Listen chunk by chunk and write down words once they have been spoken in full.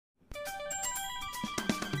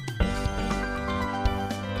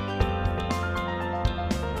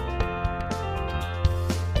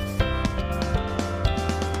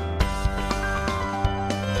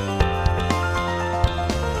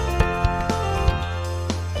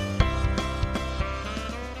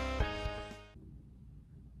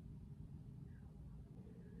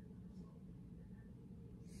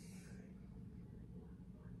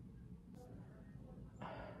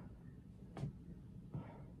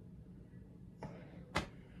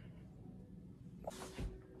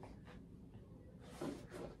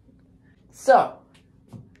So,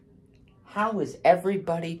 how is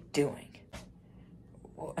everybody doing?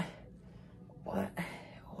 What?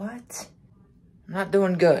 I'm not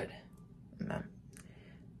doing good.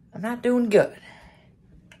 I'm not doing good.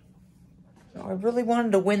 I really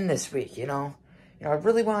wanted to win this week, you know? I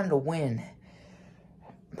really wanted to win.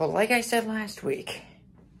 But like I said last week,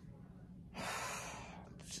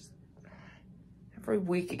 every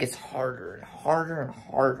week it gets harder and harder and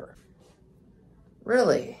harder.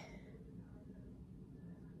 Really.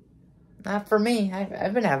 Not for me.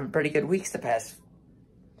 I've been having pretty good weeks the past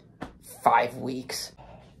 5 weeks.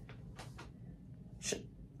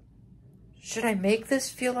 Should I make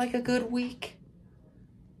this feel like a good week?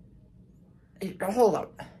 Hold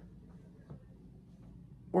up.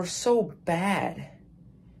 We're so bad.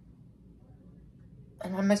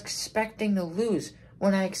 And I'm expecting to lose.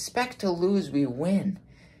 When I expect to lose, we win.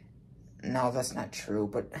 No, that's not true,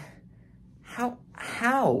 but how?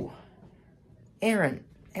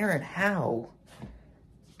 Aaron, how?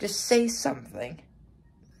 Just say something.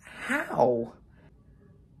 How?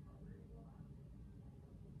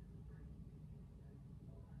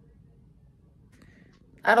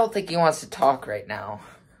 I don't think he wants to talk right now.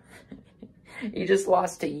 He just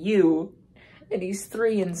lost to you, and he's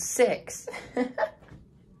 3-6.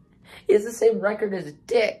 He has the same record as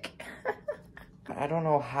Dick. I don't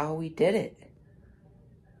know how we did it.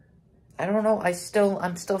 I don't know. I'm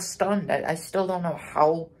still stunned. I still don't know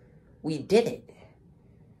how we did it.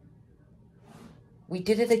 We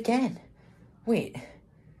did it again. Wait,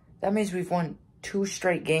 that means we've won 2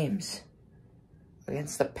 straight games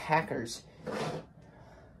against the Packers.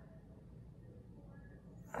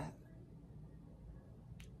 I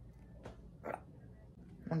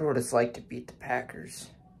wonder what it's like to beat the Packers.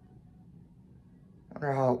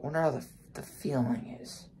 Wonder how the feeling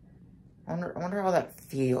is. I wonder how that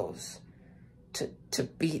feels to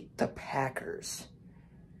beat the Packers.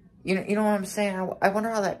 You know what I'm saying? I wonder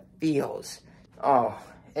how that feels. Oh,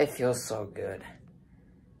 it feels so good.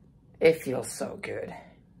 It feels so good.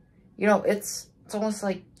 You know, it's almost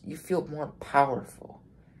like you feel more powerful.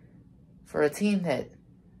 For a team that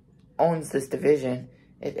owns this division,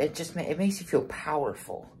 it makes you feel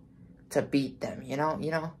powerful to beat them, you know,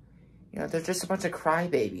 they're just a bunch of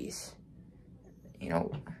crybabies. You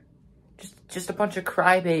know, just a bunch of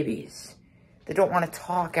crybabies. They don't want to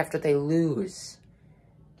talk after they lose.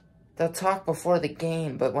 They'll talk before the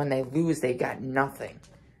game, but when they lose, they got nothing.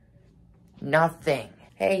 Nothing.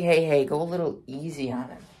 Hey, go a little easy on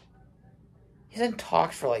him. He hasn't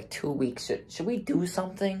talked for like 2 weeks. Should we do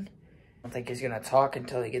something? I don't think he's going to talk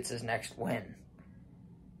until he gets his next win.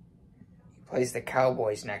 He plays the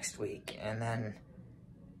Cowboys next week, and then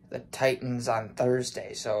the Titans on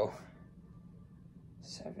Thursday, so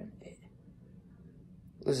 7, 8.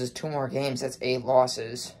 Loses 2 more games, that's 8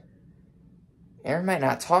 losses. Aaron might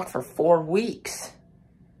not talk for 4 weeks.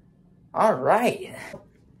 All right.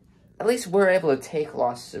 At least we're able to take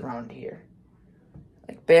losses around here.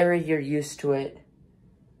 Like Barry, you're used to it.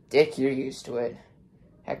 Dick, you're used to it.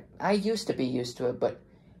 Heck, I used to be used to it, but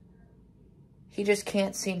he just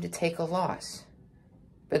can't seem to take a loss.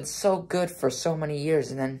 Been so good for so many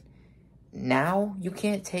years, and then now you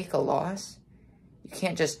can't take a loss? You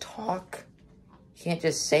can't just talk? You can't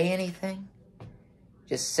just say anything?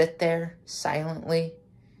 Just sit there silently,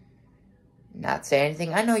 not say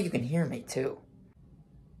anything? I know you can hear me too.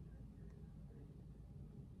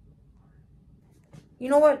 You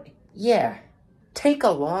know what? Yeah, take a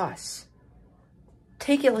loss.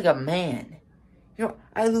 Take it like a man. You know,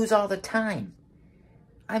 I lose all the time.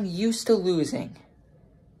 I'm used to losing.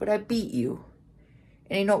 But I beat you.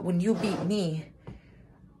 And you know, when you beat me,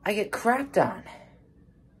 I get crapped on.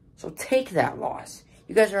 So take that loss.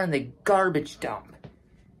 You guys are in the garbage dump.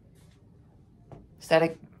 Is that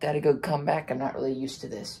a good comeback? I'm not really used to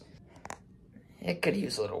this. It could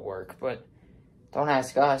use a little work, but don't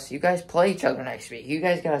ask us. You guys play each other next week. You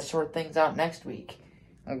guys gotta sort things out next week.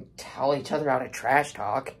 Don't tell each other how to trash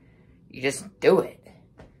talk. You just do it.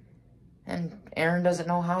 And Aaron doesn't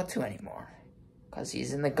know how to anymore. Because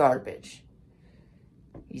he's in the garbage.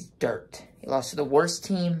 He's dirt. He lost to the worst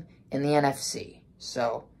team in the NFC.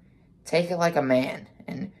 So, take it like a man.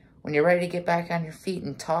 And when you're ready to get back on your feet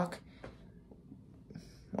and talk,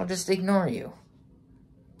 we'll just ignore you.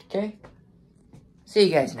 Okay? See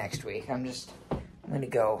you guys next week. I'm going to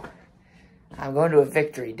go. I'm going to a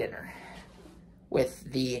victory dinner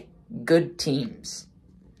with the good teams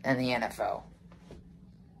in the NFL.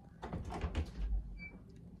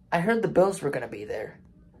 I heard the Bills were going to be there.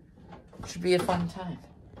 Should be a fun time.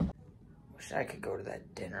 Wish I could go to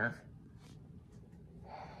that dinner.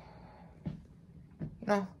 You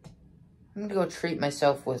know, I'm going to go treat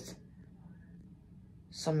myself with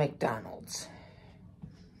some McDonald's.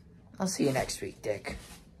 I'll see you next week, Dick.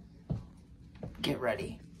 Get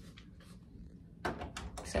ready.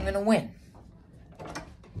 Because I'm going to win.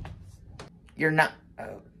 You're not.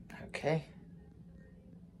 Oh, okay.